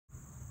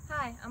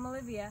Hi, I'm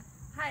Olivia.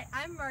 Hi,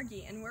 I'm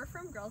Margy, and we're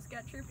from Girl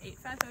Scout Troop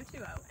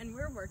 85020, and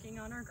we're working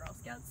on our Girl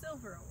Scout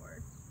Silver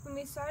Award. When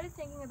we started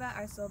thinking about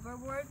our Silver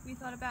Award, we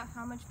thought about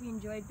how much we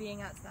enjoyed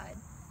being outside.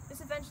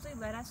 This eventually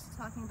led us to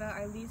talking about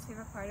our least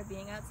favorite part of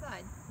being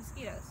outside,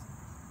 mosquitoes.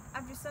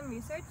 After some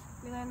research,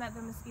 we learned that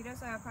though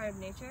mosquitoes are a part of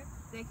nature,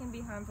 they can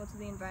be harmful to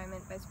the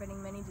environment by spreading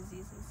many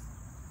diseases.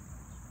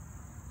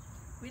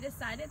 We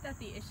decided that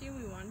the issue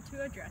we wanted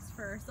to address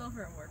for our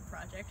Silver Award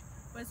project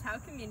was how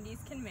communities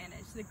can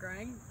manage the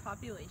growing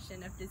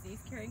population of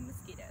disease-carrying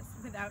mosquitoes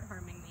without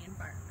harming the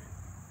environment.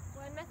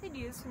 One method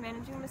used for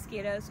managing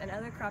mosquitoes and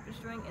other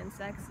crop-destroying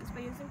insects is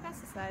by using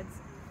pesticides.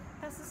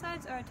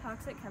 Pesticides are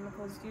toxic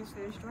chemicals used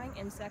for destroying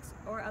insects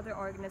or other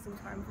organisms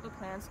harmful to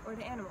plants or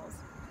to animals.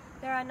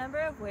 There are a number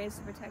of ways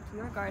to protect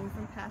your garden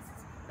from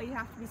pests, but you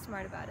have to be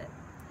smart about it.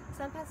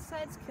 Some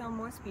pesticides kill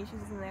more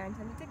species than they are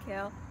intended to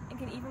kill and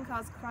can even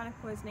cause chronic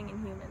poisoning in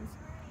humans.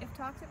 If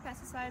toxic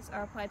pesticides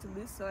are applied to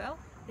loose soil,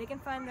 they can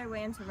find their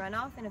way into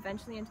runoff and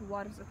eventually into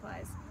water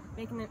supplies,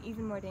 making them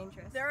even more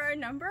dangerous. There are a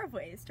number of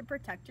ways to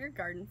protect your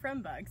garden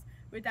from bugs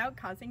without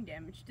causing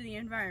damage to the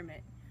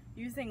environment.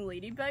 Using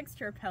ladybugs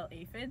to repel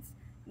aphids,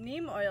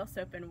 neem oil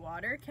soap and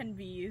water can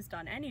be used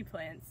on any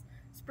plants.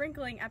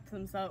 Sprinkling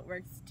Epsom salt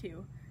works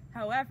too.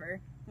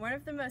 However, one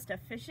of the most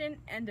efficient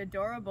and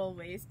adorable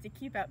ways to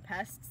keep out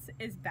pests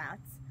is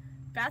bats.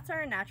 Bats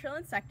are a natural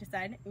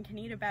insecticide and can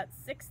eat about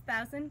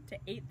 6,000 to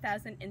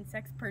 8,000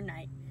 insects per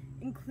night,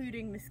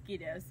 including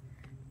mosquitoes.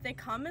 They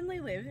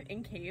commonly live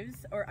in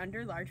caves or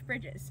under large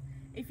bridges.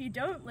 If you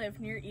don't live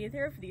near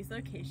either of these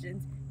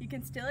locations, you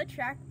can still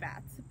attract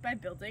bats by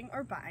building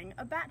or buying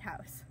a bat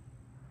house.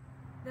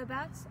 Though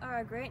bats are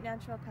a great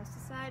natural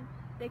pesticide,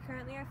 they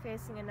currently are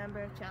facing a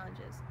number of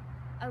challenges.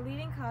 A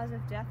leading cause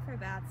of death for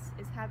bats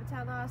is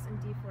habitat loss and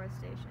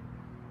deforestation.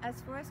 As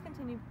forests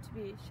continue to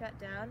be shut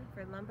down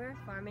for lumber,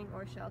 farming,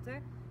 or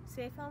shelter,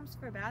 safe homes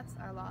for bats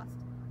are lost.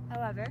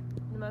 However,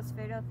 the most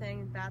fatal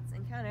thing bats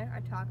encounter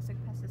are toxic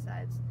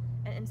pesticides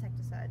and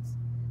insecticides.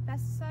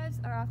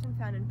 Pesticides are often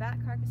found in bat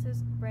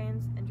carcasses,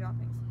 brains, and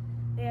droppings.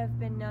 They have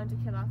been known to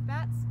kill off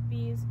bats,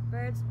 bees,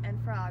 birds, and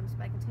frogs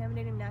by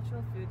contaminating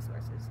natural food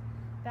sources.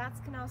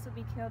 Bats can also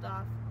be killed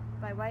off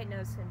by white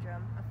nose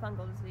syndrome, a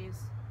fungal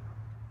disease.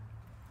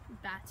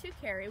 Bats who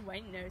carry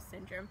white nose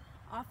syndrome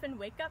often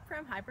wake up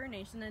from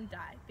hibernation and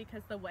die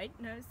because the white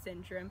nose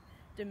syndrome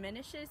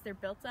diminishes their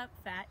built-up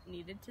fat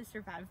needed to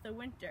survive the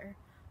winter.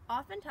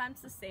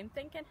 Oftentimes, the same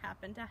thing can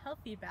happen to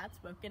healthy bats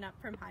woken up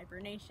from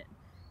hibernation.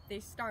 They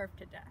starve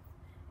to death.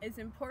 It's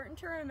important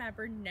to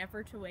remember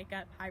never to wake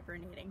up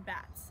hibernating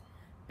bats.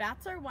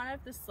 Bats are one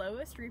of the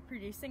slowest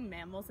reproducing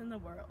mammals in the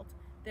world.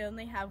 They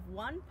only have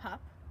one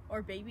pup,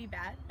 or baby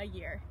bat, a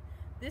year.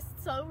 This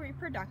slow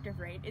reproductive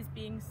rate is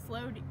being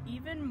slowed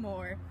even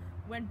more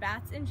when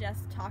bats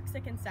ingest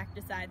toxic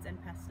insecticides and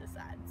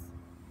pesticides.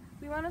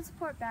 We want to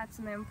support bats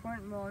in their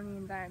important role in the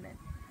environment.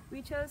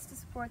 We chose to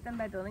support them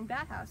by building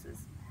bat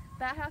houses.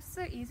 Bat houses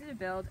are easy to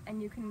build,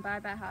 and you can buy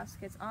bat house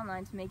kits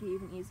online to make it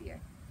even easier.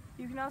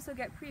 You can also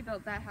get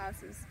pre-built bat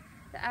houses.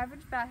 The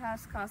average bat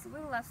house costs a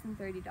little less than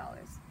 $30.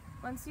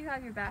 Once you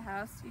have your bat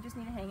house, you just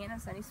need to hang it in a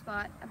sunny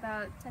spot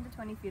about 10 to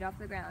 20 feet off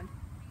the ground.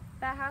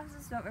 Bat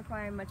houses don't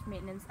require much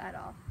maintenance at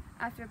all.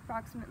 After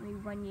approximately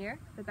 1 year,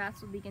 the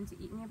bats will begin to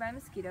eat nearby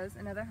mosquitoes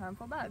and other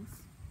harmful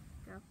bugs.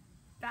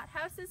 Bat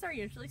houses are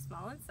usually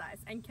small in size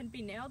and can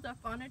be nailed up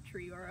on a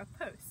tree or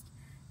a post.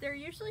 They're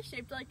usually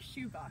shaped like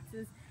shoe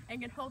boxes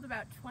and can hold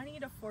about 20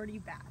 to 40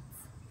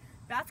 bats.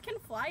 Bats can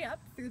fly up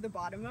through the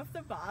bottom of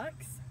the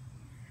box,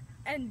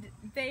 and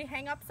they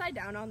hang upside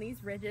down on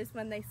these ridges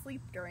when they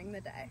sleep during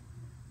the day.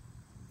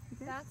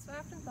 Bats are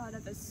often thought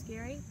of as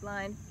scary,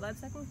 blind,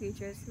 blood-sucking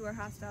creatures who are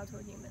hostile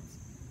toward humans.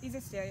 These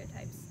are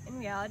stereotypes. In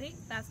reality,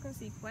 bats can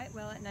see quite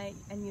well at night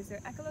and use their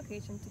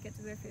echolocation to get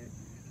to their food,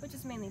 which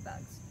is mainly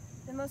bugs.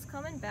 The most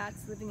common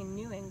bats living in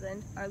New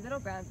England are little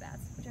brown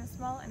bats, which are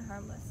small and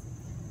harmless.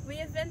 We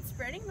have been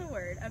spreading the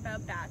word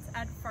about bats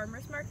at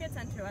farmers markets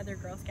and to other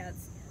Girl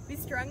Scouts. We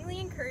strongly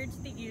encourage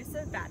the use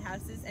of bat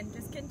houses and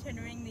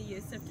discontinuing the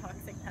use of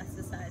toxic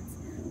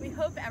pesticides. We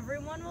hope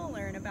everyone will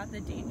learn about the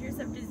dangers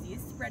of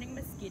disease-spreading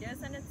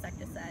mosquitoes and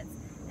insecticides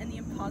and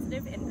the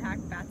positive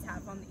impact bats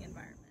have on the environment.